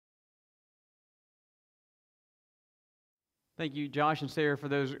Thank you, Josh and Sarah, for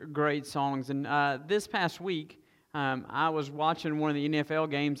those great songs. And this past week, I was watching one of the NFL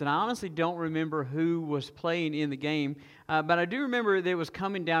games, and I honestly don't remember who was playing in the game, but I do remember that it was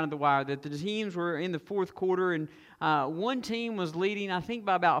coming down to the wire, that the teams were in the fourth quarter, and one team was leading, I think,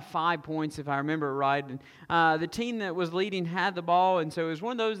 by about 5 points, if I remember it right. And the team that was leading had the ball, and so it was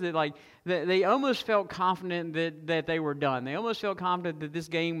one of those that, they almost felt confident that they were done. They almost felt confident that this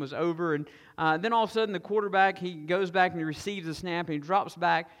game was over, and then all of a sudden the quarterback, he goes back and he receives the snap, and he drops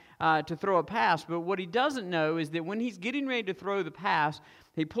back to throw a pass. But what he doesn't know is that when he's getting ready to throw the pass,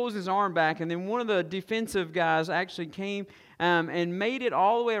 he pulls his arm back, and then one of the defensive guys actually came and made it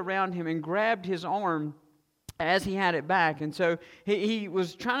all the way around him and grabbed his arm as he had it back. And so he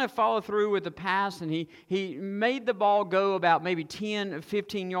was trying to follow through with the pass, and he made the ball go about maybe 10,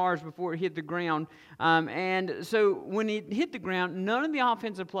 15 yards before it hit the ground. And so when it hit the ground, none of the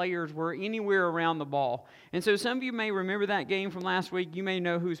offensive players were anywhere around the ball. And so some of you may remember that game from last week. You may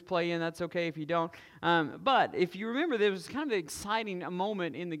know who's playing. That's okay if you don't. But if you remember, there was kind of an exciting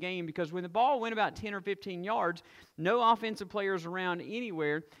moment in the game, because when the ball went about 10 or 15 yards, no offensive players around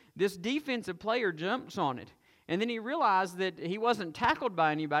anywhere, this defensive player jumps on it. And then he realized that he wasn't tackled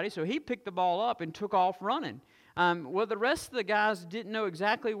by anybody, so he picked the ball up and took off running. Well, the rest of the guys didn't know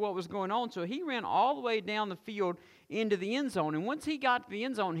exactly what was going on, so he ran all the way down the field into the end zone. And once he got to the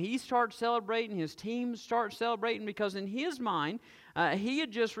end zone, he started celebrating, his team started celebrating, because in his mind, he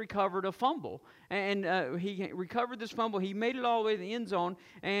had just recovered a fumble. And he recovered this fumble, he made it all the way to the end zone,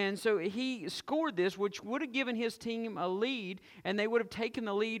 and so he scored this, which would have given his team a lead, and they would have taken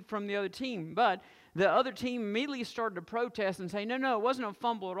the lead from the other team. But the other team immediately started to protest and say, no, it wasn't a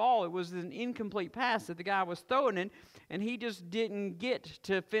fumble at all. It was an incomplete pass that the guy was throwing it, and he just didn't get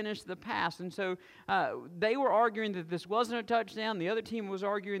to finish the pass. And so they were arguing that this wasn't a touchdown. The other team was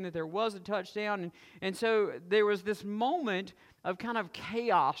arguing that there was a touchdown. And so there was this moment of kind of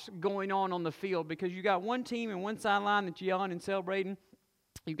chaos going on the field, because you got one team and one sideline that's yelling and celebrating.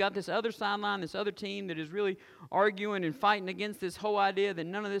 You've got this other sideline, this other team that is really arguing and fighting against this whole idea that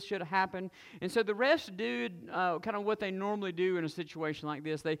none of this should have happened. And so the refs did kind of what they normally do in a situation like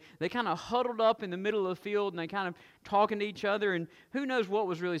this. They kind of huddled up in the middle of the field, and they kind of talking to each other, and who knows what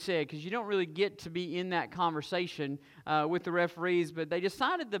was really said, because you don't really get to be in that conversation with the referees. But they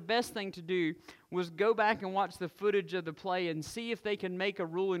decided the best thing to do was go back and watch the footage of the play and see if they can make a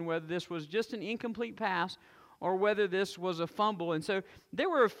ruling whether this was just an incomplete pass or whether this was a fumble. And so there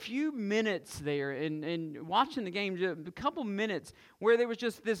were a few minutes there in watching the game, a couple minutes, where there was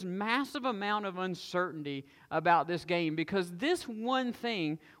just this massive amount of uncertainty about this game, because this one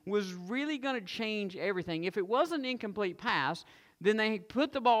thing was really going to change everything. If it was an incomplete pass, then they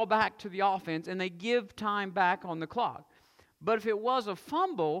put the ball back to the offense and they give time back on the clock. But if it was a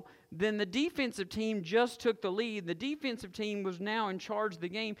fumble, then the defensive team just took the lead. The defensive team was now in charge of the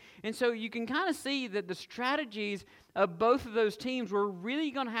game. And so you can kind of see that the strategies of both of those teams were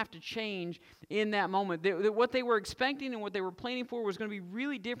really going to have to change in that moment. That what they were expecting and what they were planning for was going to be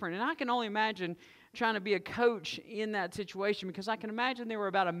really different. And I can only imagine trying to be a coach in that situation, because I can imagine there were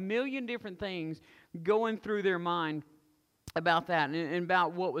about 1 million different things going through their mind about that and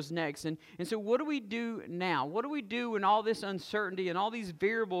about what was next. And so what do we do now? What do we do when all this uncertainty and all these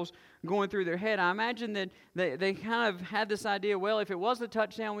variables going through their head? I imagine that they kind of had this idea, well, if it was a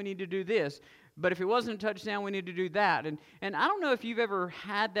touchdown, we need to do this. But if it wasn't a touchdown, we need to do that. And I don't know if you've ever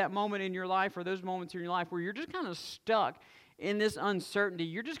had that moment in your life, or those moments in your life where you're just kind of stuck in this uncertainty.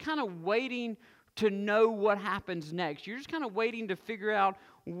 You're just kind of waiting to know what happens next. You're just kind of waiting to figure out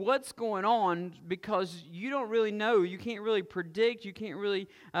what's going on, because you don't really know. You can't really predict. You can't really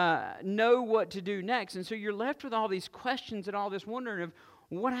know what to do next. And so you're left with all these questions and all this wondering of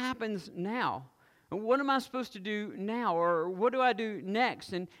what happens now? What am I supposed to do now? Or what do I do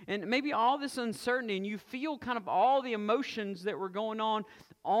next? And maybe all this uncertainty, and you feel kind of all the emotions that were going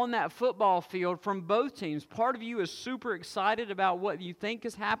on that football field from both teams. Part of you is super excited about what you think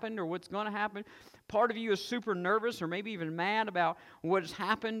has happened or what's going to happen. Part of you is super nervous or maybe even mad about what has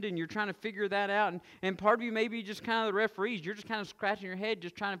happened, and you're trying to figure that out. And part of you may be just kind of the referees. You're just kind of scratching your head,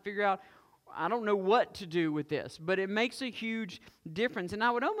 just trying to figure out, I don't know what to do with this. But it makes a huge difference. And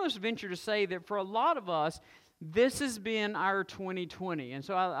I would almost venture to say that for a lot of us, this has been our 2020. And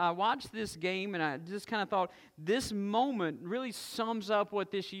so I watched this game, and I just kind of thought this moment really sums up what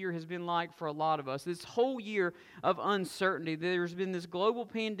this year has been like for a lot of us. This whole year of uncertainty. There's been this global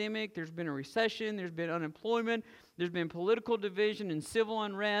pandemic. There's been a recession. There's been unemployment. There's been political division and civil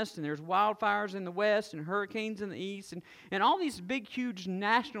unrest. And there's wildfires in the west and hurricanes in the east. And all these big, huge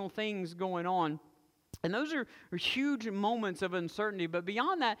national things going on. And those are huge moments of uncertainty. But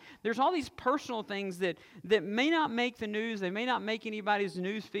beyond that, there's all these personal things that may not make the news. They may not make anybody's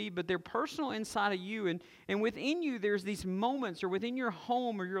news feed, but they're personal inside of you. And within you, there's these moments, or within your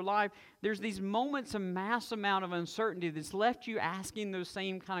home or your life, there's these moments of mass amount of uncertainty that's left you asking those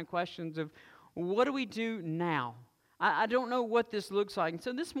same kind of questions of, what do we do now? I don't know what this looks like. And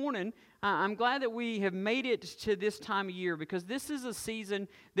so this morning, I'm glad that we have made it to this time of year, because this is a season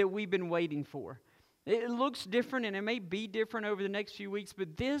that we've been waiting for. It looks different, and it may be different over the next few weeks,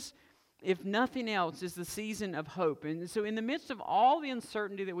 but this, if nothing else, is the season of hope. And so in the midst of all the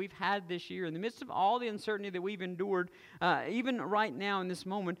uncertainty that we've had this year, in the midst of all the uncertainty that we've endured, even right now in this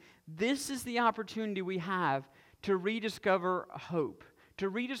moment, this is the opportunity we have to rediscover hope, to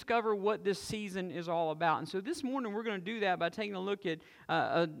rediscover what this season is all about. And so this morning we're going to do that by taking a look at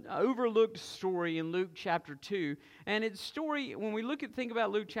an overlooked story in Luke chapter 2. And it's story, when we think about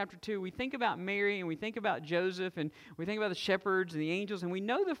Luke chapter 2, we think about Mary, and we think about Joseph, and we think about the shepherds and the angels, and we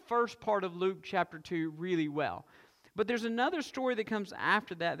know the first part of Luke chapter 2 really well. But there's another story that comes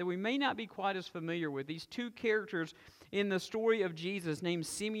after that we may not be quite as familiar with. These two characters in the story of Jesus named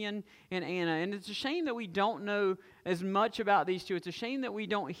Simeon and Anna. And it's a shame that we don't know as much about these two. It's a shame that we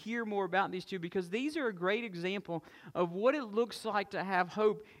don't hear more about these two, because these are a great example of what it looks like to have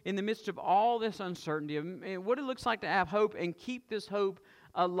hope in the midst of all this uncertainty, and what it looks like to have hope and keep this hope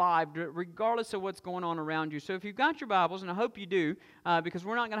alive, regardless of what's going on around you. So if you've got your Bibles, and I hope you do, because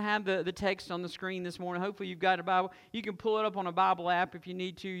we're not going to have the text on the screen this morning. Hopefully you've got a Bible. You can pull it up on a Bible app if you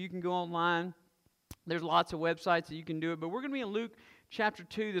need to. You can go online. There's lots of websites that you can do it. But we're going to be in Luke chapter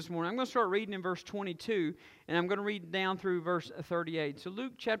 2 this morning. I'm going to start reading in verse 22, and I'm going to read down through verse 38. So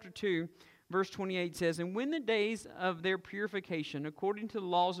Luke chapter 2, verse 28 says, "And when the days of their purification, according to the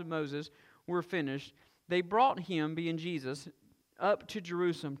laws of Moses, were finished, they brought him," being Jesus, "up to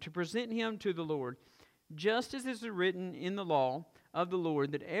Jerusalem to present him to the Lord, just as is written in the law of the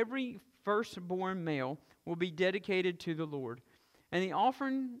Lord, that every firstborn male will be dedicated to the Lord.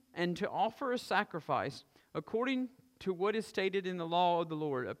 And to offer a sacrifice according to what is stated in the law of the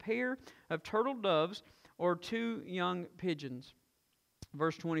Lord, a pair of turtle doves or 2 young pigeons."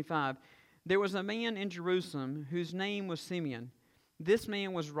 Verse 25, "There was a man in Jerusalem whose name was Simeon. This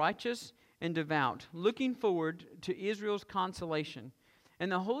man was righteous and devout, looking forward to Israel's consolation. And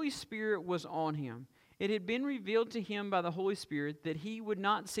the Holy Spirit was on him. It had been revealed to him by the Holy Spirit that he would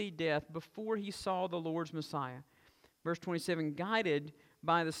not see death before he saw the Lord's Messiah." Verse 27, "Guided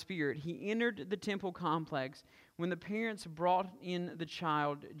by the Spirit, he entered the temple complex when the parents brought in the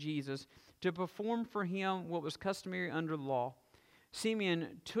child Jesus to perform for him what was customary under the law.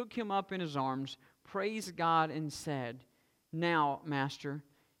 Simeon took him up in his arms, praised God, and said, 'Now, Master,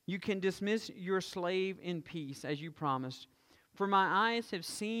 you can dismiss your slave in peace, as you promised. For my eyes have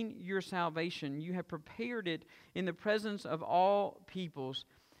seen your salvation. You have prepared it in the presence of all peoples,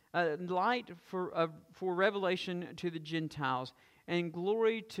 a light for revelation to the Gentiles, and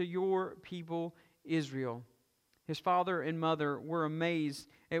glory to your people Israel.' His father and mother were amazed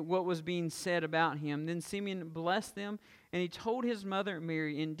at what was being said about him. Then Simeon blessed them, and he told his mother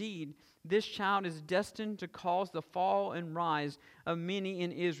Mary, 'Indeed, this child is destined to cause the fall and rise of many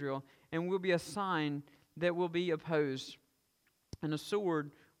in Israel, and will be a sign that will be opposed. And a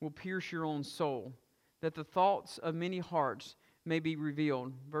sword will pierce your own soul, that the thoughts of many hearts may be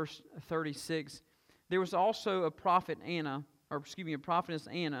revealed.'" Verse 36, "There was also a prophetess Anna,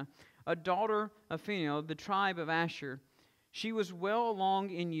 a daughter of Phanuel, the tribe of Asher. She was well along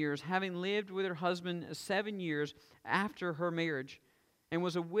in years, having lived with her husband 7 years after her marriage, and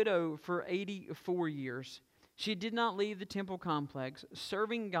was a widow for 84 years. She did not leave the temple complex,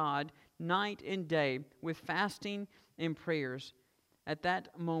 serving God night and day with fasting and prayers. At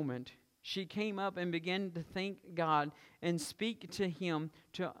that moment, she came up and began to thank God and speak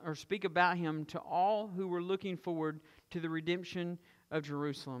about him to all who were looking forward to the redemption of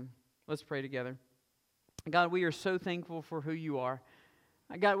Jerusalem." Let's pray together. God, we are so thankful for who you are.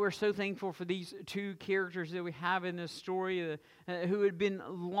 God, we're so thankful for these two characters that we have in this story who had been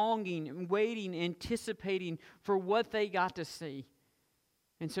longing, waiting, anticipating for what they got to see.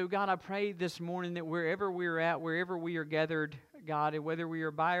 And so, God, I pray this morning that wherever we're at, wherever we are gathered, God, and whether we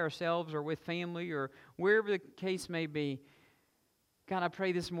are by ourselves or with family or wherever the case may be, God, I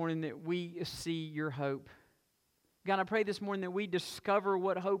pray this morning that we see your hope. God, I pray this morning that we discover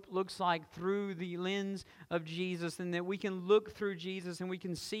what hope looks like through the lens of Jesus, and that we can look through Jesus and we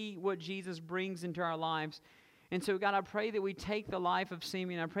can see what Jesus brings into our lives. And so, God, I pray that we take the life of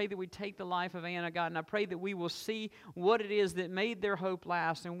Simeon. I pray that we take the life of Anna, God, and I pray that we will see what it is that made their hope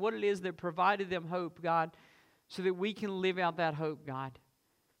last and what it is that provided them hope, God, so that we can live out that hope, God.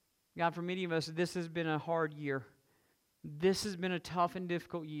 God, for many of us, this has been a hard year. This has been a tough and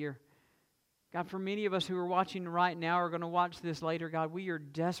difficult year. God, for many of us who are watching right now or are going to watch this later, God, we are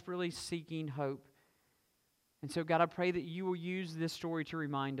desperately seeking hope. And so, God, I pray that you will use this story to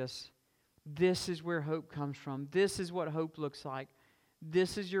remind us this is where hope comes from. This is what hope looks like.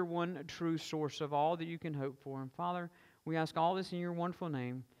 This is your one true source of all that you can hope for. And Father, we ask all this in your wonderful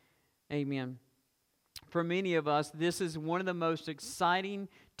name. Amen. For many of us, this is one of the most exciting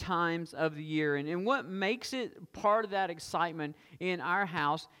times of the year. And what makes it part of that excitement in our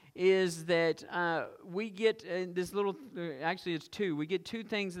house is that we get this little, actually it's two. We get two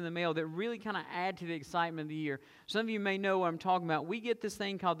things in the mail that really kind of add to the excitement of the year. Some of you may know what I'm talking about. We get this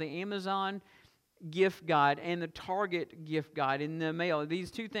thing called the Amazon gift guide and the Target gift guide in the mail. These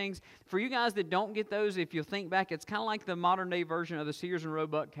two things, for you guys that don't get those, if you think back, it's kind of like the modern day version of the Sears and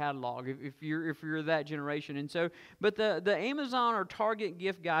Roebuck catalog, if you're that generation. And so, but the Amazon or Target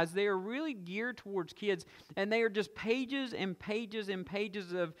gift guides, they are really geared towards kids, and they are just pages and pages and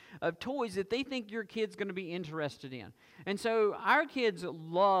pages of toys that they think your kid's going to be interested in. And so our kids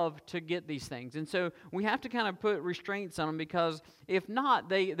love to get these things. And so we have to kind of put restraints on them, because if not,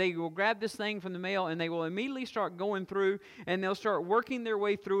 they will grab this thing from the mail and they will immediately start going through, and they'll start working their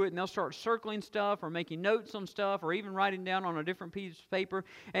way through it, and they'll start circling stuff or making notes on stuff or even writing down on a different piece of paper.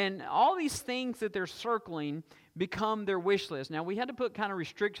 And all these things that they're circling become their wish list. Now, we had to put kind of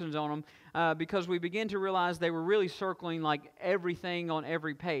restrictions on them because we began to realize they were really circling like everything on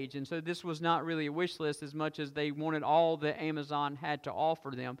every page. And so this was not really a wish list as much as they wanted all that Amazon had to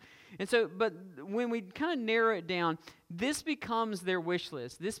offer them. And so, but when we kind of narrow it down, this becomes their wish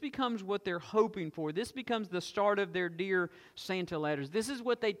list. This becomes what they're hoping for. This becomes the start of their Dear Santa letters. This is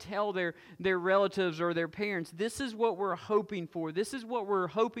what they tell their relatives or their parents. This is what we're hoping for. This is what we're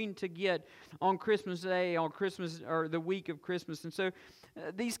hoping to get on Christmas Day, on Christmas, or the week of Christmas. And so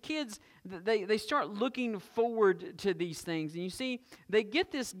these kids, they start looking forward to these things. And you see, they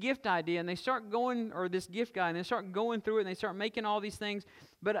get this gift idea and they start going, or this gift guide, and they start going through it and they start making all these things.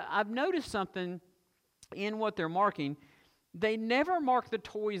 But I've noticed something in what they're marking. They never mark the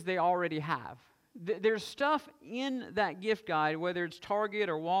toys they already have. There's stuff in that gift guide, whether it's Target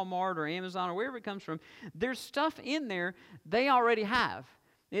or Walmart or Amazon or wherever it comes from, there's stuff in there they already have.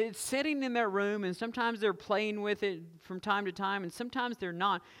 It's sitting in their room, and sometimes they're playing with it from time to time, and sometimes they're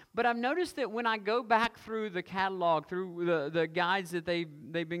not. But I've noticed that when I go back through the catalog, through the guides that they've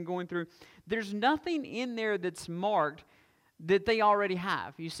been going through, there's nothing in there that's marked that they already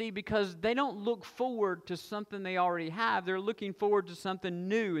have. You see, because they don't look forward to something they already have. They're looking forward to something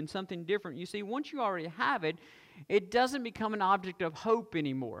new and something different. You see, once you already have it, it doesn't become an object of hope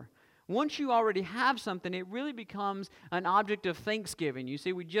anymore. Once you already have something, it really becomes an object of thanksgiving. You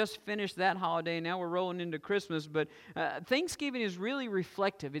see, we just finished that holiday, and now we're rolling into Christmas, but Thanksgiving is really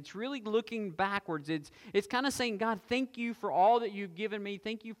reflective. It's really looking backwards. It's kind of saying, God, thank you for all that you've given me.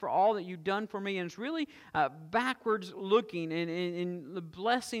 Thank you for all that you've done for me. And it's really backwards looking in the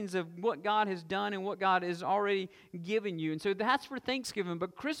blessings of what God has done and what God has already given you. And so that's for Thanksgiving.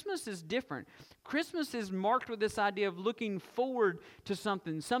 But Christmas is different. Christmas is marked with this idea of looking forward to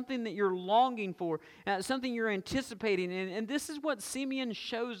something that you're longing for, something you're anticipating. And this is what Simeon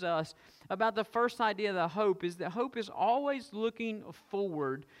shows us about the first idea of the hope, is that hope is always looking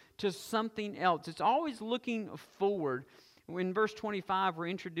forward to something else. It's always looking forward. In verse 25, we're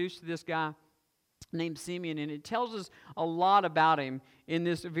introduced to this guy named Simeon, and it tells us a lot about him in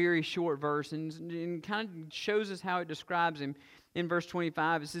this very short verse, and kind of shows us how it describes him. In verse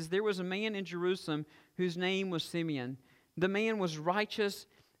 25, it says, "There was a man in Jerusalem whose name was Simeon. The man was righteous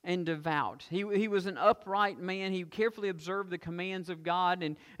and devout." He was an upright man. He carefully observed the commands of God,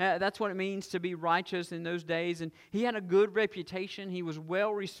 and that's what it means to be righteous in those days. And he had a good reputation. He was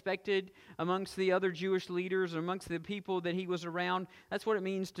well respected amongst the other Jewish leaders, amongst the people that he was around. That's what it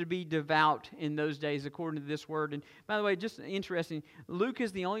means to be devout in those days, according to this word. And by the way, just interesting, Luke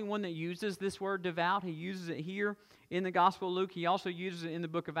is the only one that uses this word devout. He uses it here in the Gospel of Luke. He also uses it in the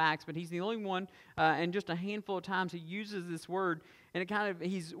book of Acts, but he's the only one, and just a handful of times he uses this word. And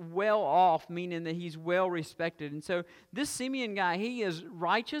he's well off, meaning that he's well respected. And so this Simeon guy, he is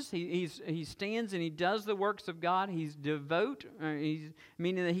righteous. He stands and he does the works of God. He's devout,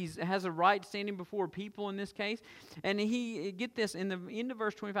 meaning that he has a right standing before people in this case. And get this, in the end of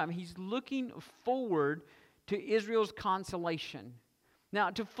verse 25, he's looking forward to Israel's consolation. Now,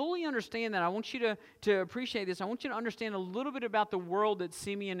 to fully understand that, I want you to appreciate this. I want you to understand a little bit about the world that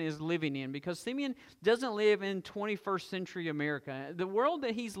Simeon is living in, because Simeon doesn't live in 21st century America. The world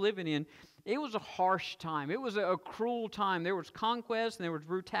that he's living in, it was a harsh time. It was a cruel time. There was conquest and there was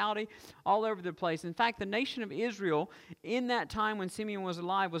brutality all over the place. In fact, the nation of Israel, in that time when Simeon was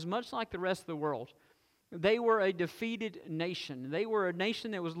alive, was much like the rest of the world. They were a defeated nation. They were a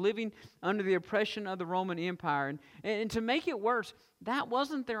nation that was living under the oppression of the Roman Empire. And to make it worse, that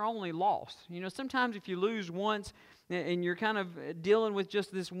wasn't their only loss. You know, sometimes if you lose once and you're kind of dealing with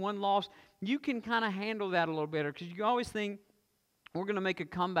just this one loss, you can kind of handle that a little better, because you always think, we're going to make a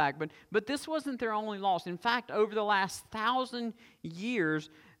comeback. But this wasn't their only loss. In fact, over the last 1,000 years,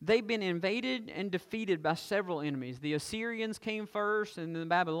 they've been invaded and defeated by several enemies. The Assyrians came first, and the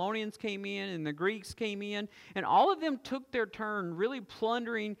Babylonians came in, and the Greeks came in. And all of them took their turn really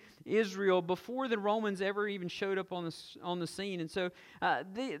plundering Israel before the Romans ever even showed up on the scene. And so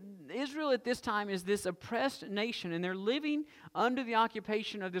Israel at this time is this oppressed nation, and they're living under the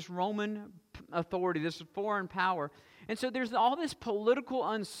occupation of this Roman authority, this foreign power. And so there's all this political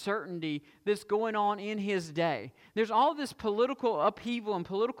uncertainty that's going on in his day. There's all this political upheaval and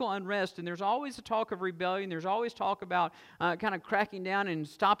political unrest, and there's always a talk of rebellion. There's always talk about kind of cracking down and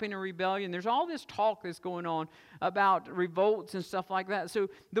stopping a rebellion. There's all this talk that's going on about revolts and stuff like that. So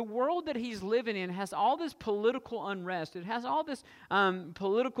the world that he's living in has all this political unrest. It has all this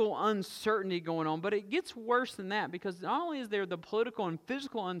political uncertainty going on. But it gets worse than that, because not only is there the political and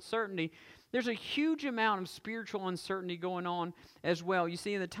physical uncertainty, there's a huge amount of spiritual uncertainty going on as well. You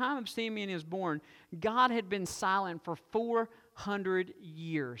see, in the time of Simeon is born, God had been silent for 400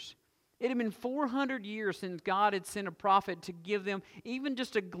 years. It had been 400 years since God had sent a prophet to give them even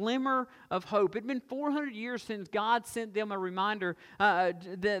just a glimmer of hope. It had been 400 years since God sent them a reminder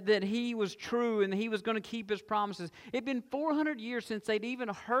that He was true and that He was going to keep His promises. It had been 400 years since they'd even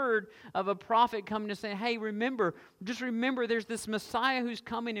heard of a prophet coming to say, hey, just remember there's this Messiah who's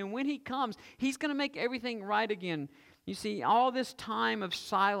coming, and when He comes, He's going to make everything right again. You see, all this time of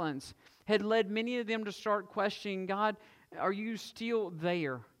silence had led many of them to start questioning, God, are you still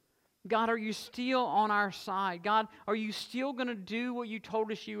there? God, are you still on our side? God, are you still going to do what you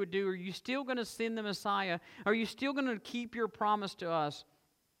told us you would do? Are you still going to send the Messiah? Are you still going to keep your promise to us?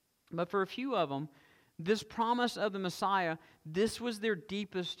 But for a few of them, this promise of the Messiah, this was their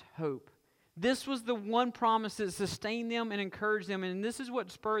deepest hope. This was the one promise that sustained them and encouraged them, and this is what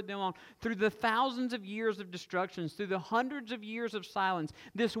spurred them on. Through the thousands of years of destructions, through the hundreds of years of silence,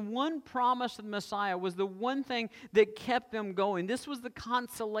 this one promise of the Messiah was the one thing that kept them going. This was the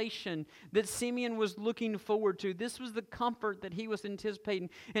consolation that Simeon was looking forward to. This was the comfort that he was anticipating.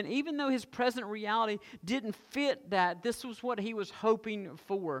 And even though his present reality didn't fit that, this was what he was hoping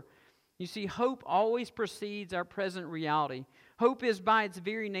for. You see, hope always precedes our present reality. Hope is by its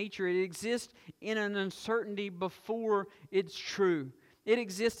very nature. It exists in an uncertainty before it's true. It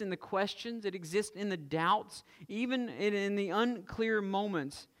exists in the questions. It exists in the doubts, even in the unclear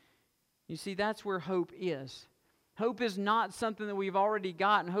moments. You see, that's where hope is. Hope is not something that we've already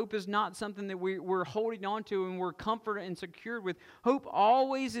got, and hope is not something that we're holding on to and we're comforted and secured with. Hope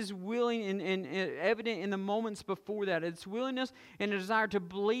always is willing and evident in the moments before that. It's willingness and a desire to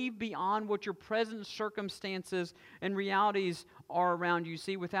believe beyond what your present circumstances and realities are around you.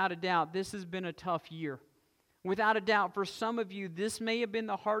 See, without a doubt, this has been a tough year. Without a doubt, for some of you, this may have been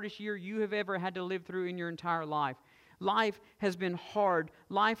the hardest year you have ever had to live through in your entire life. Life has been hard.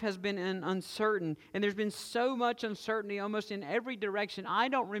 Life has been uncertain. And there's been so much uncertainty almost in every direction. I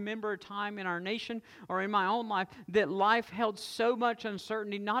don't remember a time in our nation or in my own life that life held so much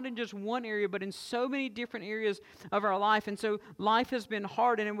uncertainty, not in just one area, but in so many different areas of our life. And so life has been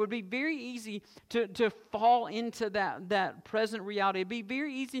hard, and it would be very easy to fall into that present reality. It'd be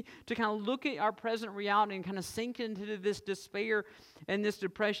very easy to kind of look at our present reality and kind of sink into this despair and this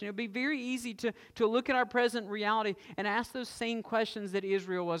depression. It would be very easy to look at our present reality and ask those same questions that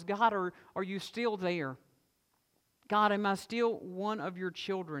Israel was. God, are you still there? God, am I still one of your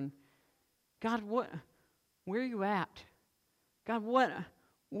children? God, where are you at? God,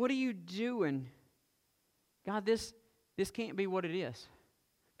 what are you doing? God, this can't be what it is.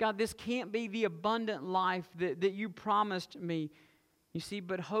 God, this can't be the abundant life that you promised me. You see,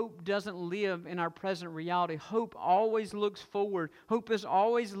 but hope doesn't live in our present reality. Hope always looks forward. Hope is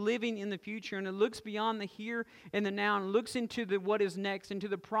always living in the future, and it looks beyond the here and the now, and looks into what is next, into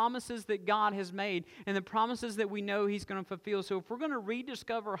the promises that God has made, and the promises that we know He's going to fulfill. So if we're going to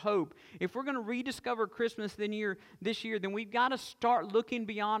rediscover hope, if we're going to rediscover Christmas this year, then we've got to start looking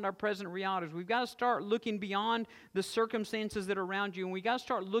beyond our present realities. We've got to start looking beyond the circumstances that are around you, and we've got to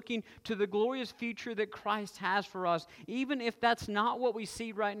start looking to the glorious future that Christ has for us, even if that's not what we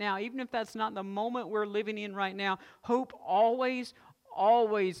see right now, even if that's not the moment we're living in right now, hope always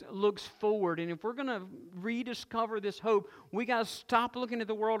looks forward. And if we're going to rediscover this hope, we got to stop looking at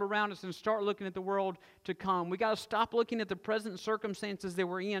the world around us and start looking at the world to come. We got to stop looking at the present circumstances that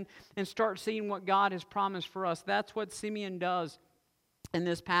we're in and start seeing what God has promised for us. That's what Simeon does in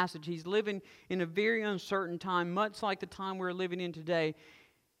this passage. He's living in a very uncertain time, much like the time we're living in today.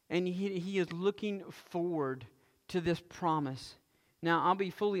 And he is looking forward to this promise. Now, I'll be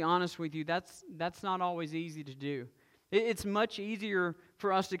fully honest with you, that's not always easy to do. It's much easier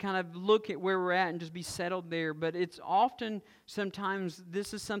for us to kind of look at where we're at and just be settled there, but it's often, sometimes,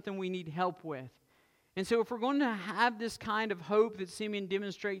 this is something we need help with. And so if we're going to have this kind of hope that Simeon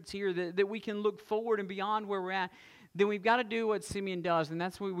demonstrates here, that we can look forward and beyond where we're at, then we've got to do what Simeon does, and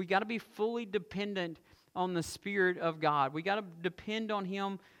that's what we got to be fully dependent on the Spirit of God. We got to depend on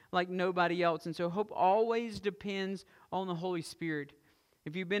Him like nobody else. And so hope always depends on the Holy Spirit.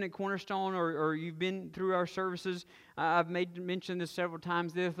 If you've been at Cornerstone or you've been through our services, I've mentioned this several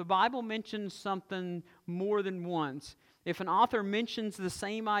times, that if the Bible mentions something more than once, if an author mentions the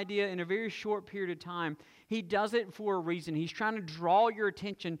same idea in a very short period of time, he does it for a reason. He's trying to draw your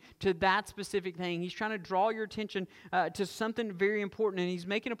attention to that specific thing. He's trying to draw your attention to something very important, and he's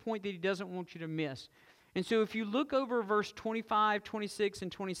making a point that he doesn't want you to miss. And so if you look over verse 25, 26,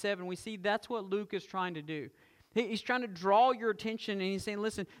 and 27, we see that's what Luke is trying to do. He's trying to draw your attention, and he's saying,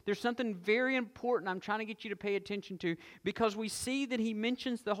 listen, there's something very important I'm trying to get you to pay attention to, because we see that he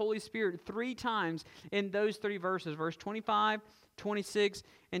mentions the Holy Spirit 3 times in those 3 verses, verse 25, 26,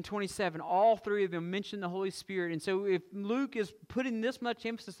 and 27. All 3 of them mention the Holy Spirit. And so if Luke is putting this much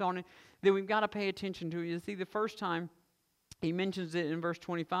emphasis on it, then we've got to pay attention to it. You see, the first time he mentions it in verse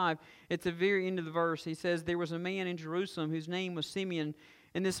 25. At the very end of the verse, he says, there was a man in Jerusalem whose name was Simeon,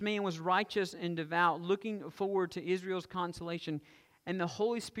 and this man was righteous and devout, looking forward to Israel's consolation, and the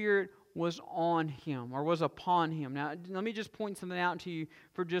Holy Spirit was on him, or was upon him. Now, let me just point something out to you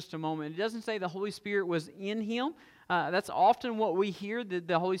for just a moment. It doesn't say the Holy Spirit was in him. That's often what we hear, that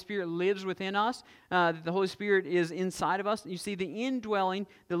the Holy Spirit lives within us, that the Holy Spirit is inside of us. You see, the indwelling,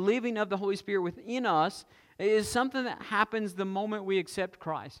 the living of the Holy Spirit within us is something that happens the moment we accept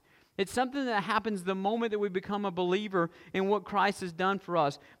Christ. It's something that happens the moment that we become a believer in what Christ has done for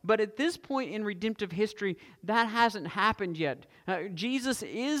us. But at this point in redemptive history, that hasn't happened yet. Jesus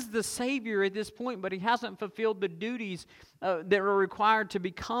is the Savior at this point, but He hasn't fulfilled the duties that are required to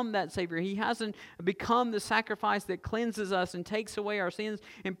become that Savior. He hasn't become the sacrifice that cleanses us and takes away our sins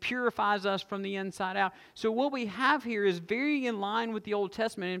and purifies us from the inside out. So what we have here is very in line with the Old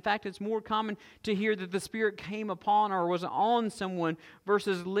Testament. In fact, it's more common to hear that the Spirit came upon or was on someone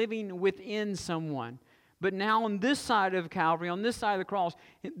versus living within someone. But now on this side of Calvary, on this side of the cross,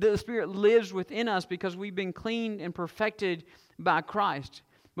 the Spirit lives within us because we've been cleaned and perfected by Christ.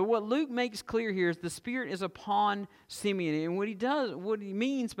 But what Luke makes clear here is the Spirit is upon Simeon. And what he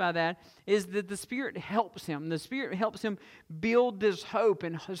means by that is that the Spirit helps him. The Spirit helps him build this hope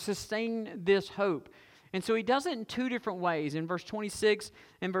and sustain this hope. And so he does it in 2 different ways. In verse 26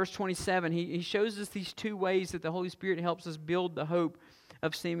 and verse 27, he shows us these 2 ways that the Holy Spirit helps us build the hope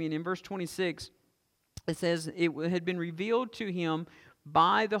of Simeon. In verse 26, it says, it had been revealed to him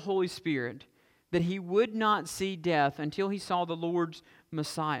by the Holy Spirit that he would not see death until he saw the Lord's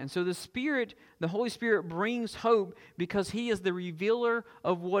Messiah. And so the Holy Spirit brings hope because He is the revealer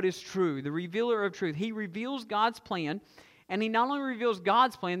of what is true, the revealer of truth. He reveals God's plan, and He not only reveals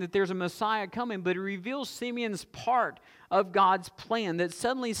God's plan that there's a Messiah coming, but He reveals Simeon's part of God's plan, that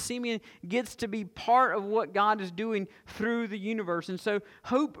suddenly Simeon gets to be part of what God is doing through the universe. And so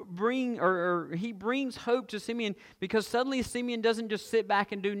he brings hope to Simeon because suddenly Simeon doesn't just sit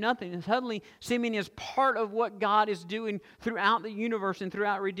back and do nothing. And suddenly Simeon is part of what God is doing throughout the universe and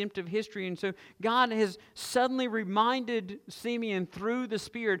throughout redemptive history. And so God has suddenly reminded Simeon through the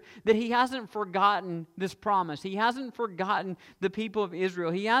Spirit that He hasn't forgotten this promise. He hasn't forgotten the people of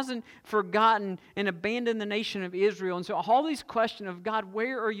Israel. He hasn't forgotten and abandoned the nation of Israel. And so all these questions of, God,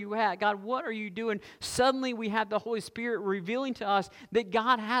 where are you at? God, what are you doing? Suddenly we have the Holy Spirit revealing to us that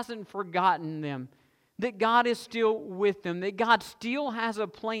God hasn't forgotten them, that God is still with them, that God still has a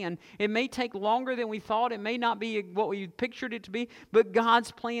plan. It may take longer than we thought. It may not be what we pictured it to be, but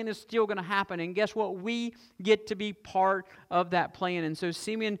God's plan is still going to happen. And guess what? We get to be part of that plan. And so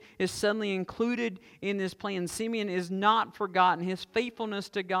Simeon is suddenly included in this plan. Simeon is not forgotten. His faithfulness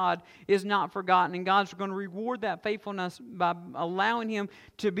to God is not forgotten. And God's going to reward that faithfulness by allowing him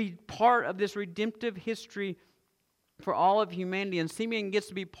to be part of this redemptive history for all of humanity. And Simeon gets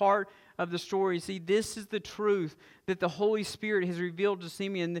to be part of the story. See, this is the truth that the Holy Spirit has revealed to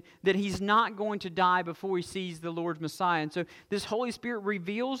Simeon, that he's not going to die before he sees the Lord's Messiah. And so this Holy Spirit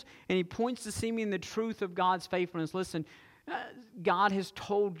reveals and he points to Simeon the truth of God's faithfulness. Listen, God has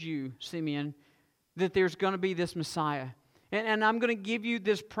told you, Simeon, that there's going to be this Messiah. And I'm going to give you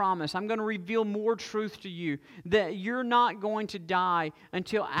this promise. I'm going to reveal more truth to you, that you're not going to die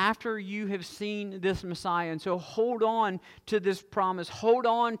until after you have seen this Messiah. And so hold on to this promise. Hold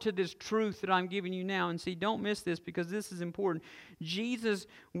on to this truth that I'm giving you now. And see, don't miss this, because this is important. Jesus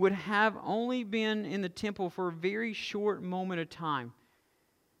would have only been in the temple for a very short moment of time.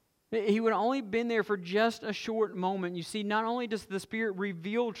 He would have only been there for just a short moment. You see, not only does the Spirit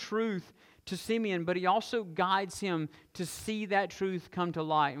reveal truth to Simeon, but he also guides him to see that truth come to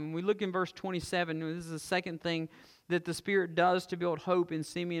light. And when we look in verse 27, this is the second thing that the Spirit does to build hope in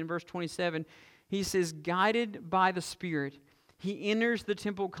Simeon. Verse 27, he says, guided by the Spirit, he enters the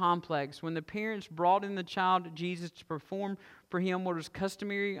temple complex when the parents brought in the child Jesus to perform for him what was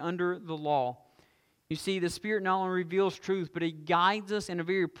customary under the law. You see, the Spirit not only reveals truth, but He guides us in a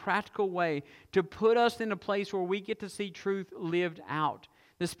very practical way to put us in a place where we get to see truth lived out.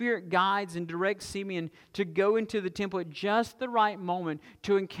 The Spirit guides and directs Simeon to go into the temple at just the right moment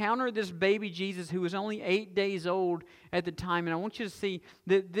to encounter this baby Jesus who was only 8 days old at the time. And I want you to see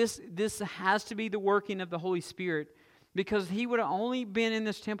that this has to be the working of the Holy Spirit, because he would have only been in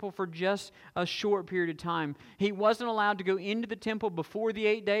this temple for just a short period of time. He wasn't allowed to go into the temple before the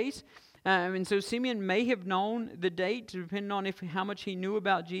 8 days. And so Simeon may have known the date, depending on how much he knew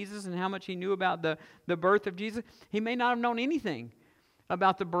about Jesus and how much he knew about the birth of Jesus. He may not have known anything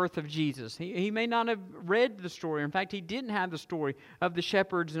about the birth of Jesus. He may not have read the story. In fact, he didn't have the story of the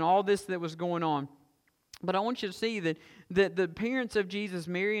shepherds and all this that was going on. But I want you to see that the parents of Jesus,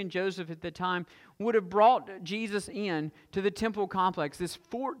 Mary and Joseph at the time, would have brought Jesus in to the temple complex, this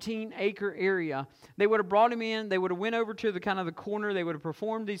 14-acre area. They would have brought him in. They would have went over to the kind of the corner. They would have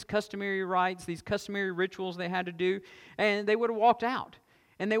performed these customary rites, these customary rituals they had to do, and they would have walked out.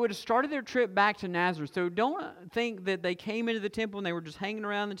 And they would have started their trip back to Nazareth. So don't think that they came into the temple and they were just hanging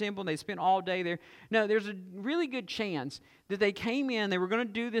around the temple and they spent all day there. No, there's a really good chance that they came in, they were going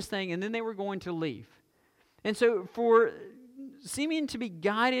to do this thing, and then they were going to leave. And so for Simeon to be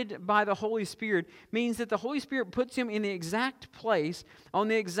guided by the Holy Spirit means that the Holy Spirit puts him in the exact place, on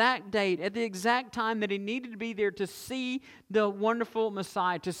the exact date, at the exact time that he needed to be there to see the wonderful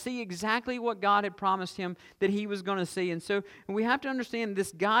Messiah, to see exactly what God had promised him that he was going to see. And so we have to understand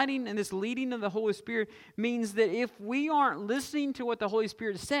this guiding and this leading of the Holy Spirit means that if we aren't listening to what the Holy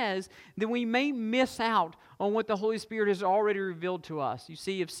Spirit says, then we may miss out on what the Holy Spirit has already revealed to us. You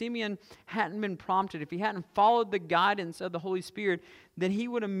see, if Simeon hadn't been prompted, if he hadn't followed the guidance of the Holy Spirit, then he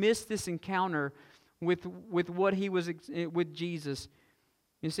would have missed this encounter with what he was with Jesus.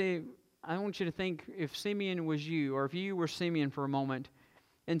 You see, I want you to think, if Simeon was you, or if you were Simeon for a moment,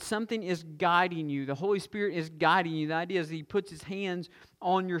 and something is guiding you, the Holy Spirit is guiding you. The idea is He puts His hands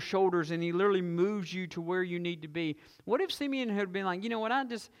on your shoulders and He literally moves you to where you need to be. What if Simeon had been like, you know what, I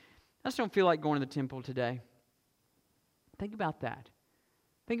just don't feel like going to the temple today. Think about that.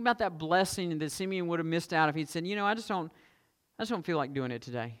 Think about that blessing that Simeon would have missed out if he'd said, you know, I just don't feel like doing it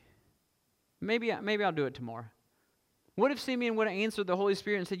today. Maybe I'll do it tomorrow. What if Simeon would have answered the Holy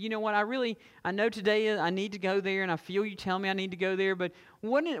Spirit and said, you know what, I know today I need to go there, and I feel you tell me I need to go there, but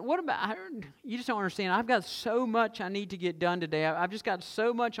what about, you just don't understand. I've got so much I need to get done today. I've just got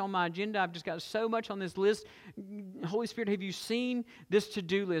so much on my agenda. I've just got so much on this list. Holy Spirit, have you seen this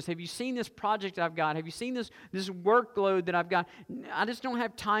to-do list? Have you seen this project I've got? Have you seen this workload that I've got? I just don't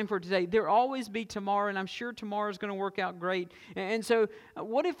have time for today. There'll always be tomorrow, and I'm sure tomorrow's going to work out great. And so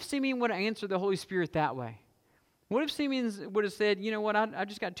what if Simeon would have answered the Holy Spirit that way? What if Simeon would have said, you know what, I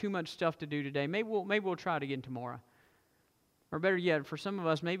just got too much stuff to do today. Maybe we'll try it again tomorrow. Or better yet, for some of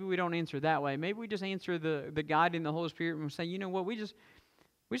us, maybe we don't answer that way. Maybe we just answer the guide in the Holy Spirit and we say, you know what, we just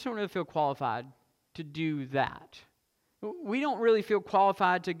don't really feel qualified to do that. We don't really feel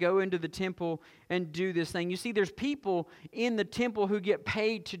qualified to go into the temple and do this thing. You see, there's people in the temple who get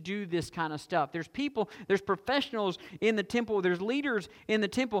paid to do this kind of stuff. There's professionals in the temple, there's leaders in the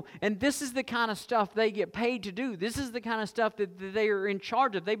temple, and this is the kind of stuff they get paid to do. This is the kind of stuff that they are in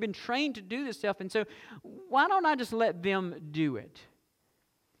charge of. They've been trained to do this stuff, and so why don't I just let them do it?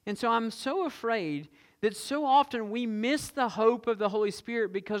 And so I'm so afraid that so often we miss the hope of the Holy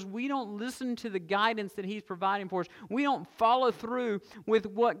Spirit because we don't listen to the guidance that He's providing for us. We don't follow through with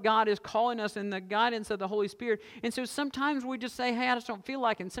what God is calling us in the guidance of the Holy Spirit. And so sometimes we just say, hey, I just don't feel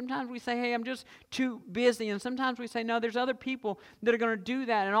like it. And sometimes we say, hey, I'm just too busy. And sometimes we say, no, there's other people that are going to do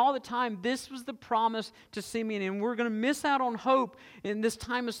that. And all the time, this was the promise to Simeon. And we're going to miss out on hope in this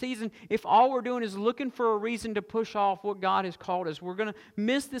time of season if all we're doing is looking for a reason to push off what God has called us. We're going to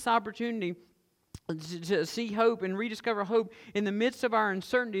miss this opportunity to see hope and rediscover hope in the midst of our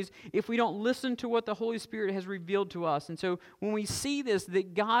uncertainties if we don't listen to what the Holy Spirit has revealed to us. And so when we see this,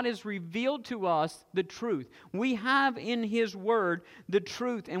 that God has revealed to us the truth. We have in His Word the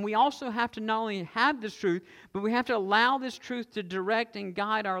truth, and we also have to not only have this truth, but we have to allow this truth to direct and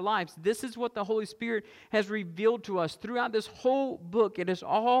guide our lives. This is what the Holy Spirit has revealed to us throughout this whole book. It is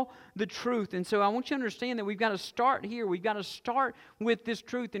all the truth. And so I want you to understand that we've got to start here. We've got to start with this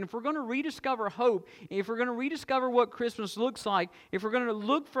truth. And if we're going to rediscover hope, if we're going to rediscover what Christmas looks like, if we're going to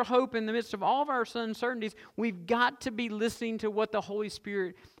look for hope in the midst of all of our uncertainties, we've got to be listening to what the Holy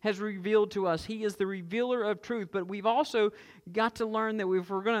Spirit has revealed to us. He is the revealer of truth. But we've also got to learn that if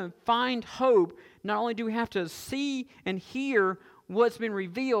we're going to find hope, not only do we have to see and hear what's been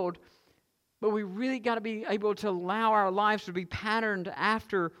revealed, but we really got to be able to allow our lives to be patterned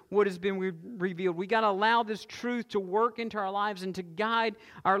after what has been revealed. We got to allow this truth to work into our lives and to guide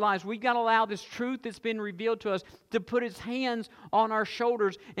our lives. We got to allow this truth that's been revealed to us to put its hands on our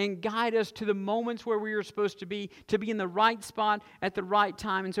shoulders and guide us to the moments where we are supposed to be in the right spot at the right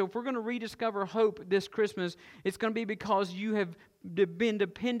time. And so if we're going to rediscover hope this Christmas, it's going to be because you have been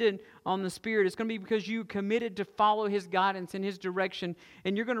dependent on the Spirit. It's going to be because you committed to follow His guidance and His direction.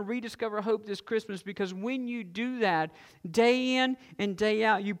 And you're going to rediscover hope this Christmas because when you do that, day in and day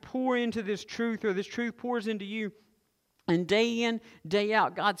out, you pour into this truth, or this truth pours into you. And day in, day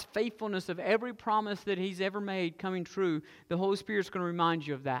out, God's faithfulness of every promise that He's ever made coming true, the Holy Spirit's going to remind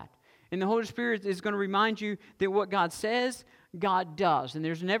you of that. And the Holy Spirit is going to remind you that what God says, God does. And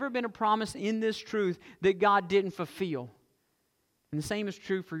there's never been a promise in this truth that God didn't fulfill. And the same is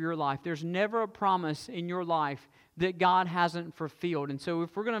true for your life. There's never a promise in your life that God hasn't fulfilled. And so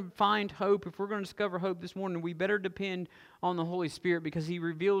if we're going to find hope, if we're going to discover hope this morning, we better depend on the Holy Spirit because He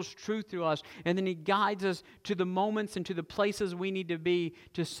reveals truth to us. And then He guides us to the moments and to the places we need to be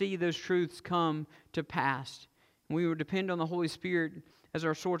to see those truths come to pass. When we depend on the Holy Spirit as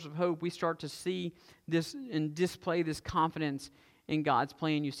our source of hope, we start to see this and display this confidence in God's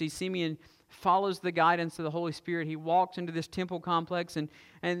plan. You see, Simeon follows the guidance of the Holy Spirit. He walks into this temple complex, and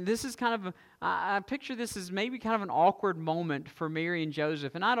this is kind of, I picture this as maybe kind of an awkward moment for Mary and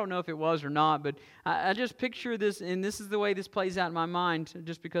Joseph, and I don't know if it was or not, but I just picture this, and this is the way this plays out in my mind,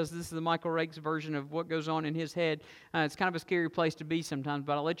 just because this is the Michael Rake's version of what goes on in his head. It's kind of a scary place to be sometimes,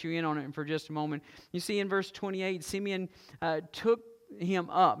 but I'll let you in on it for just a moment. You see in verse 28, Simeon took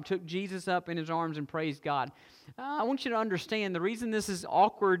Jesus up in his arms and praised God. I want you to understand the reason this is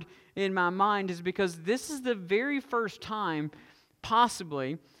awkward in my mind is because this is the very first time,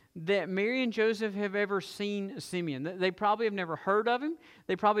 possibly, that Mary and Joseph have ever seen Simeon. They probably have never heard of him.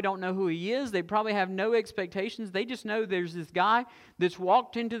 They probably don't know who he is. They probably have no expectations. They just know there's this guy that's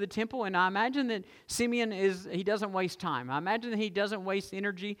walked into the temple, and I imagine that Simeon he doesn't waste time. I imagine that he doesn't waste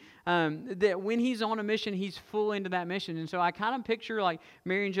energy, that when he's on a mission, he's full into that mission. And so I kind of picture like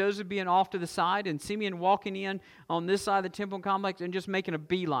Mary and Joseph being off to the side and Simeon walking in on this side of the temple complex and just making a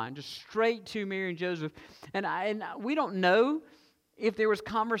beeline, just straight to Mary and Joseph. And we don't know if there was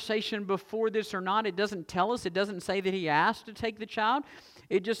conversation before this or not. It doesn't tell us. It doesn't say that he asked to take the child.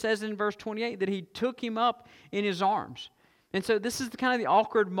 It just says in verse 28 that he took him up in his arms. And so this is kind of the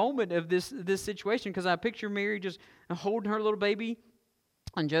awkward moment of this situation, because I picture Mary just holding her little baby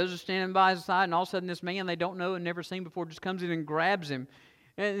and Joseph standing by his side, and all of a sudden this man they don't know and never seen before just comes in and grabs him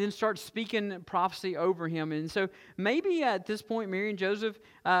and then starts speaking prophecy over him. And so maybe at this point, Mary and Joseph,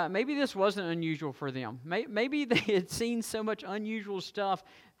 maybe this wasn't unusual for them. Maybe they had seen so much unusual stuff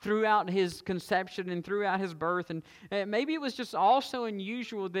throughout his conception and throughout his birth. And maybe it was just also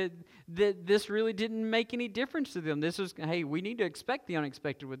unusual that this really didn't make any difference to them. This was, hey, we need to expect the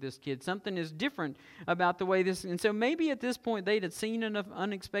unexpected with this kid. Something is different about the way this. And so maybe at this point, they'd had seen enough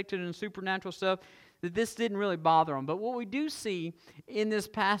unexpected and supernatural stuff that this didn't really bother them. But what we do see in this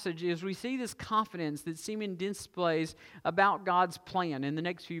passage is we see this confidence that Simeon displays about God's plan in the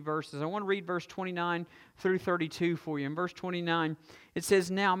next few verses. I want to read verse 29 through 32 for you. In verse 29, it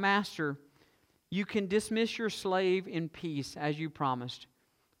says, "Now, Master, you can dismiss your slave in peace as you promised."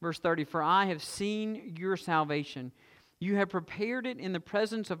 Verse 30, "For I have seen your salvation. You have prepared it in the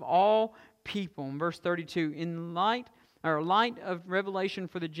presence of all people." In verse 32, "In light of revelation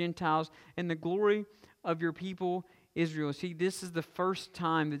for the Gentiles and the glory of your people Israel. See, this is the first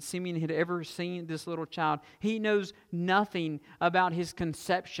time that Simeon had ever seen this little child. He knows nothing about his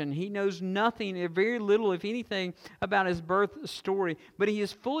conception. He knows nothing, very little, if anything, about his birth story. But he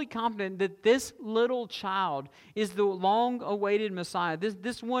is fully confident that this little child is the long-awaited Messiah.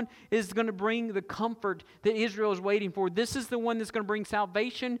 This one is going to bring the comfort that Israel is waiting for. This is the one that's going to bring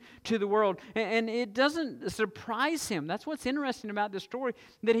salvation to the world. And it doesn't surprise him. That's what's interesting about this story,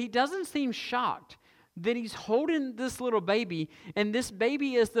 that he doesn't seem shocked that he's holding this little baby, and this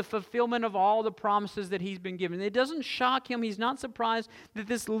baby is the fulfillment of all the promises that he's been given. It doesn't shock him. He's not surprised that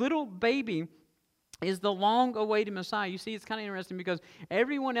this little baby is the long-awaited Messiah. You see, it's kind of interesting because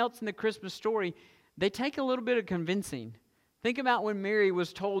everyone else in the Christmas story, they take a little bit of convincing. Think about when Mary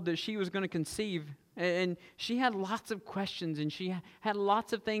was told that she was going to conceive, and she had lots of questions, and she had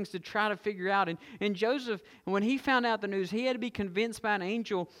lots of things to try to figure out. And Joseph, when he found out the news, he had to be convinced by an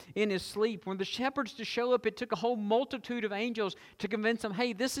angel in his sleep. When the shepherds to show up, it took a whole multitude of angels to convince him,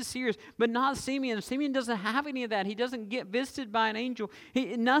 hey, this is serious. But not Simeon. Simeon doesn't have any of that. He doesn't get visited by an angel.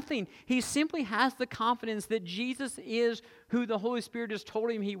 Nothing. He simply has the confidence that Jesus is who the Holy Spirit has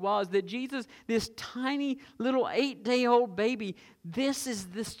told him he was. That Jesus, this tiny little 8-day-old baby, this is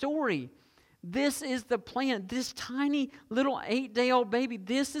the story. This is the plan. This tiny little 8-day-old baby,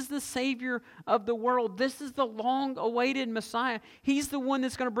 this is the Savior of the world. This is the long-awaited Messiah. He's the one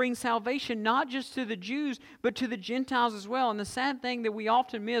that's going to bring salvation, not just to the Jews, but to the Gentiles as well. And the sad thing that we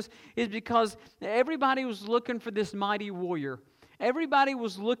often miss is because everybody was looking for this mighty warrior. Everybody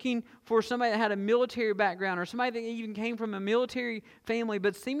was looking for somebody that had a military background or somebody that even came from a military family.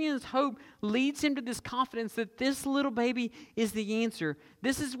 But Simeon's hope leads him to this confidence that this little baby is the answer.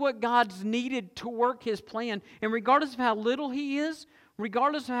 This is what God's needed to work his plan. And regardless of how little he is,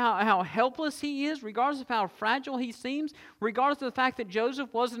 regardless of how helpless he is, regardless of how fragile he seems, regardless of the fact that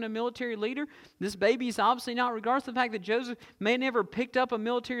Joseph wasn't a military leader, this baby is obviously not, regardless of the fact that Joseph may have never picked up a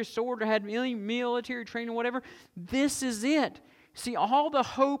military sword or had any military training or whatever, this is it. See, all the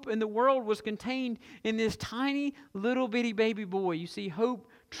hope in the world was contained in this tiny little bitty baby boy. You see, hope,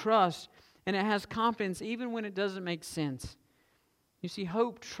 trust, and it has confidence even when it doesn't make sense. You see,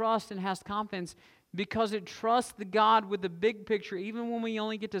 hope, trust, and has confidence because it trusts the God with the big picture even when we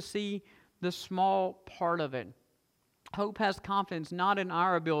only get to see the small part of it. Hope has confidence not in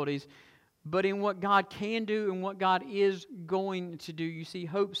our abilities, but in what God can do and what God is going to do. You see,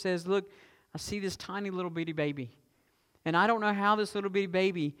 hope says, look, I see this tiny little bitty baby. And I don't know how this little bitty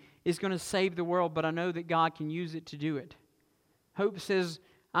baby is going to save the world, but I know that God can use it to do it. Hope says,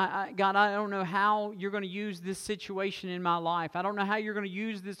 God, I don't know how you're going to use this situation in my life. I don't know how you're going to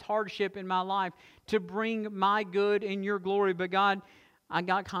use this hardship in my life to bring my good and your glory. But God, I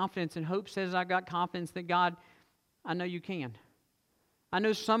got confidence. And hope says I got confidence that God, I know you can. I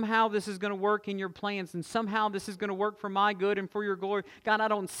know somehow this is going to work in your plans, and somehow this is going to work for my good and for your glory. God, I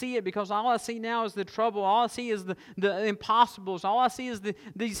don't see it because all I see now is the trouble. All I see is the impossibles. All I see is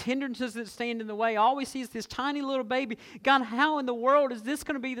these hindrances that stand in the way. All we see is this tiny little baby. God, how in the world is this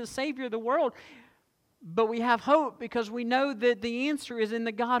going to be the Savior of the world? But we have hope because we know that the answer is in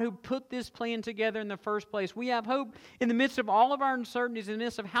the God who put this plan together in the first place. We have hope in the midst of all of our uncertainties, in the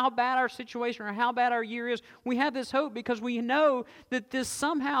midst of how bad our situation or how bad our year is. We have this hope because we know that this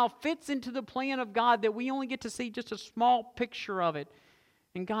somehow fits into the plan of God, that we only get to see just a small picture of it.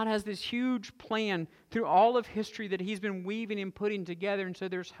 And God has this huge plan through all of history that He's been weaving and putting together. And so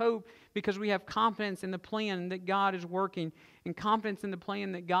there's hope because we have confidence in the plan that God is working and confidence in the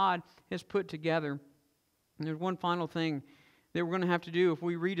plan that God has put together. And there's one final thing that we're going to have to do if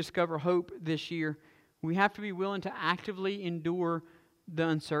we rediscover hope this year. We have to be willing to actively endure the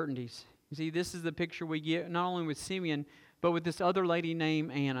uncertainties. You see, this is the picture we get not only with Simeon, but with this other lady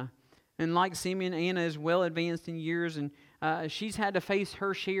named Anna. And like Simeon, Anna is well advanced in years, and she's had to face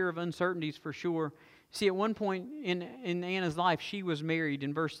her share of uncertainties for sure. See, at one point in Anna's life, she was married.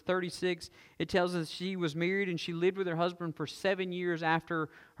 In verse 36, it tells us she was married and she lived with her husband for 7 years after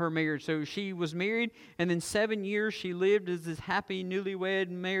her marriage. So she was married, and then 7 years she lived as this happy newlywed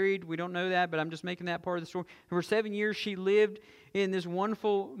married. We don't know that, but I'm just making that part of the story. For 7 years she lived in this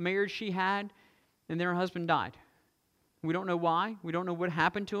wonderful marriage she had, and then her husband died. We don't know why. We don't know what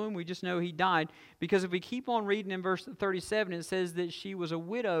happened to him. We just know he died. Because if we keep on reading in verse 37, it says that she was a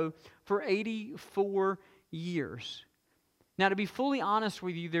widow for 84 years. Now, to be fully honest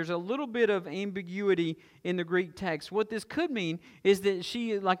with you, there's a little bit of ambiguity in the Greek text. What this could mean is that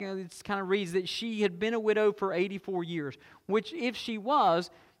she, like it kind of reads, that she had been a widow for 84 years, which if she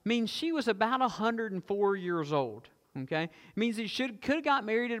was, means she was about 104 years old. Okay, it means that she could have got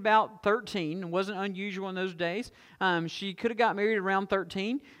married at about 13. It wasn't unusual in those days. She could have got married around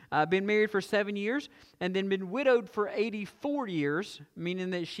 13, been married for 7 years, and then been widowed for 84 years,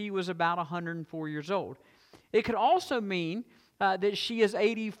 meaning that she was about 104 years old. It could also mean that she is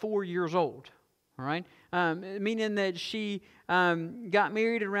 84 years old. All right, meaning that she got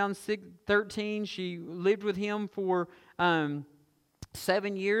married at around 13. She lived with him for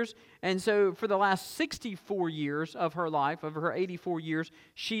 7 years. And so for the last 64 years of her life, of her 84 years,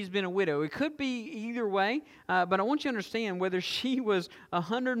 she's been a widow. It could be either way, but I want you to understand whether she was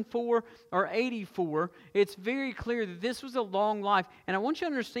 104 or 84, it's very clear that this was a long life. And I want you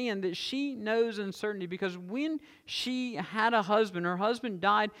to understand that she knows uncertainty because when she had a husband, her husband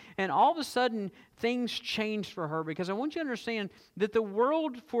died, and all of a sudden things changed for her. Because I want you to understand that the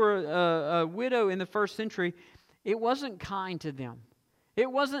world for a widow in the first century, it wasn't kind to them. It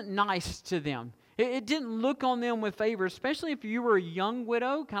wasn't nice to them. It didn't look on them with favor, especially if you were a young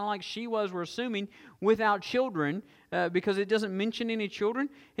widow, kind of like she was, we're assuming, without children, because it doesn't mention any children.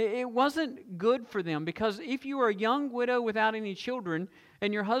 It wasn't good for them, because if you were a young widow without any children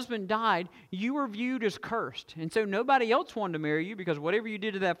and your husband died, you were viewed as cursed. And so nobody else wanted to marry you because whatever you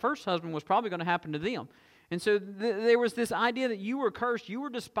did to that first husband was probably going to happen to them. And so there was this idea that you were cursed, you were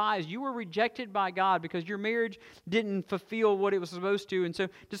despised, you were rejected by God because your marriage didn't fulfill what it was supposed to. And so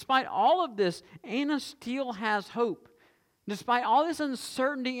despite all of this, Anna still has hope. Despite all this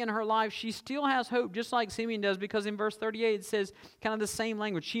uncertainty in her life, she still has hope, just like Simeon does, because in verse 38 it says kind of the same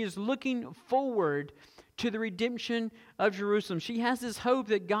language. She is looking forward to the redemption of Jerusalem. She has this hope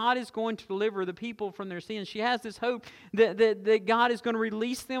that God is going to deliver the people from their sins. She has this hope that God is going to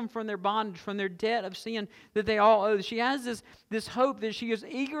release them from their bondage, from their debt of sin that they all owe. She has this hope that she is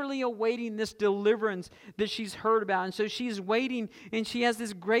eagerly awaiting this deliverance that she's heard about. And so she's waiting, and she has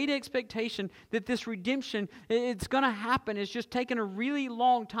this great expectation that this redemption, it's going to happen. It's just taken a really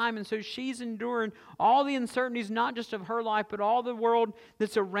long time. And so she's enduring all the uncertainties, not just of her life, but all the world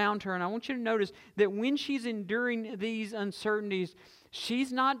that's around her. And I want you to notice that when she's enduring these uncertainties,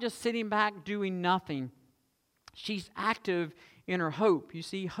 she's not just sitting back doing nothing. She's active in her hope. You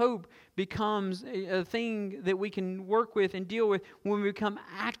see, hope becomes a thing that we can work with and deal with when we become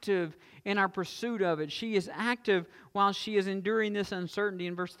active in our pursuit of it. She is active while she is enduring this uncertainty.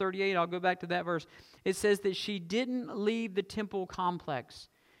 In verse 38, I'll go back to that verse. It says that she didn't leave the temple complex.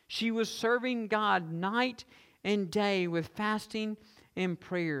 She was serving God night and day with fasting and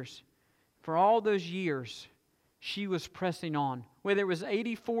prayers. For all those years, she was pressing on. Whether it was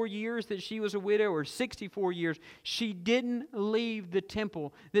 84 years that she was a widow or 64 years, she didn't leave the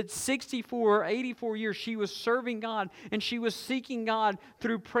temple. That 64 or 84 years she was serving God, and she was seeking God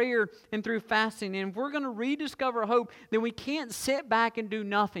through prayer and through fasting. And if we're going to rediscover hope, then we can't sit back and do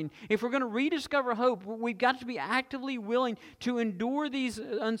nothing. If we're going to rediscover hope, we've got to be actively willing to endure these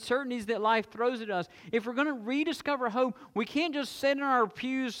uncertainties that life throws at us. If we're going to rediscover hope, we can't just sit in our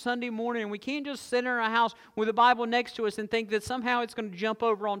pews Sunday morning, and we can't just sit in our house with a Bible next to us and think that somehow it's going to jump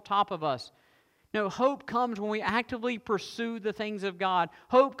over on top of us. No, hope comes when we actively pursue the things of God.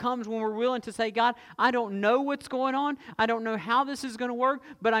 Hope comes when we're willing to say, God, I don't know what's going on. I don't know how this is going to work,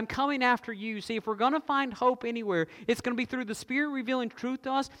 but I'm coming after you. See, if we're going to find hope anywhere, it's going to be through the Spirit revealing truth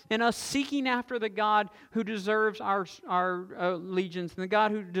to us and us seeking after the God who deserves our allegiance and the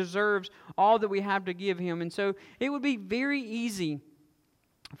God who deserves all that we have to give Him. And so it would be very easy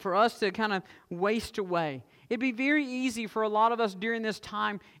for us to kind of waste away. It'd be very easy for a lot of us during this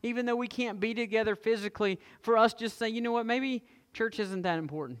time, even though we can't be together physically, for us just say, you know what, maybe church isn't that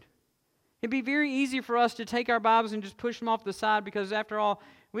important. It'd be very easy for us to take our Bibles and just push them off the side because after all,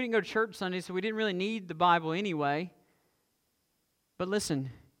 we didn't go to church Sunday, so we didn't really need the Bible anyway. But listen,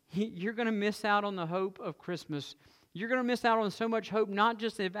 you're going to miss out on the hope of Christmas. You're going to miss out on so much hope, not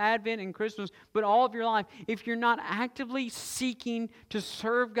just of Advent and Christmas, but all of your life. If you're not actively seeking to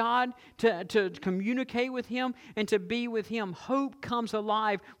serve God, to communicate with Him, and to be with Him, hope comes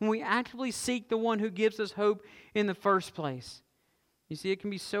alive when we actively seek the one who gives us hope in the first place. You see, it can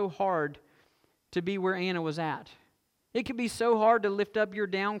be so hard to be where Anna was at. It can be so hard to lift up your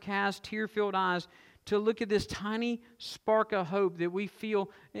downcast, tear-filled eyes to look at this tiny spark of hope that we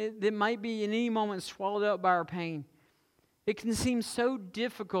feel that might be in any moment swallowed up by our pain. It can seem so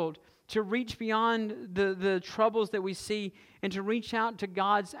difficult to reach beyond the troubles that we see and to reach out to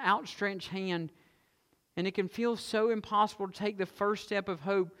God's outstretched hand. And it can feel so impossible to take the first step of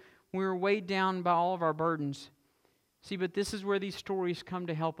hope when we're weighed down by all of our burdens. See, but this is where these stories come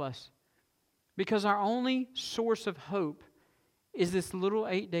to help us. Because our only source of hope is this little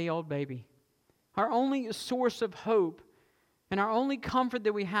 8-day-old baby. Our only source of hope and our only comfort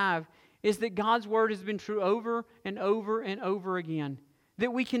that we have is that God's Word has been true over and over and over again.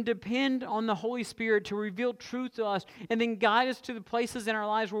 That we can depend on the Holy Spirit to reveal truth to us and then guide us to the places in our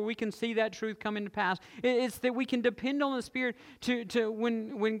lives where we can see that truth come into pass. It's that we can depend on the Spirit to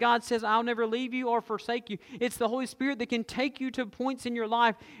when God says, I'll never leave you or forsake you. It's the Holy Spirit that can take you to points in your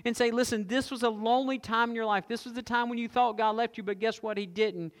life and say, listen, this was a lonely time in your life. This was the time when you thought God left you, but guess what? He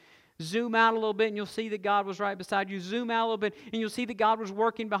didn't. Zoom out a little bit and you'll see that God was right beside you. Zoom out a little bit and you'll see that God was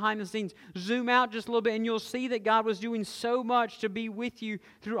working behind the scenes. Zoom out just a little bit and you'll see that God was doing so much to be with you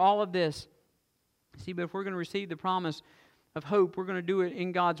through all of this. See, but if we're going to receive the promise of hope, we're going to do it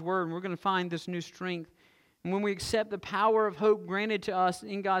in God's Word, and we're going to find this new strength. And when we accept the power of hope granted to us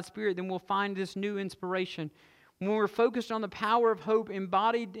in God's Spirit, then we'll find this new inspiration. When we're focused on the power of hope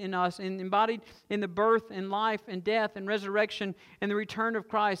embodied in us and embodied in the birth and life and death and resurrection and the return of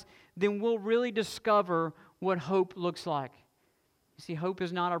Christ, then we'll really discover what hope looks like. You see, hope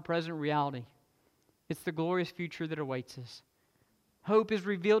is not our present reality. It's the glorious future that awaits us. Hope is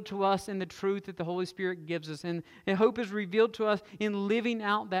revealed to us in the truth that the Holy Spirit gives us. And hope is revealed to us in living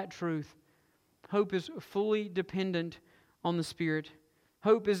out that truth. Hope is fully dependent on the Spirit.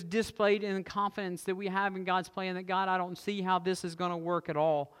 Hope is displayed in the confidence that we have in God's plan that, God, I don't see how this is going to work at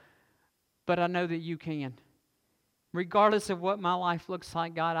all, but I know that you can. Regardless of what my life looks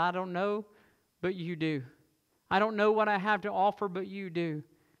like, God, I don't know, but you do. I don't know what I have to offer, but you do.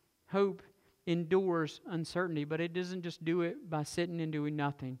 Hope endures uncertainty, but it doesn't just do it by sitting and doing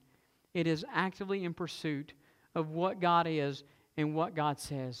nothing. It is actively in pursuit of what God is and what God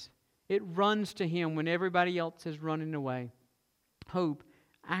says. It runs to Him when everybody else is running away. Hope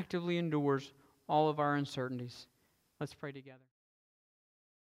actively endures all of our uncertainties. Let's pray together.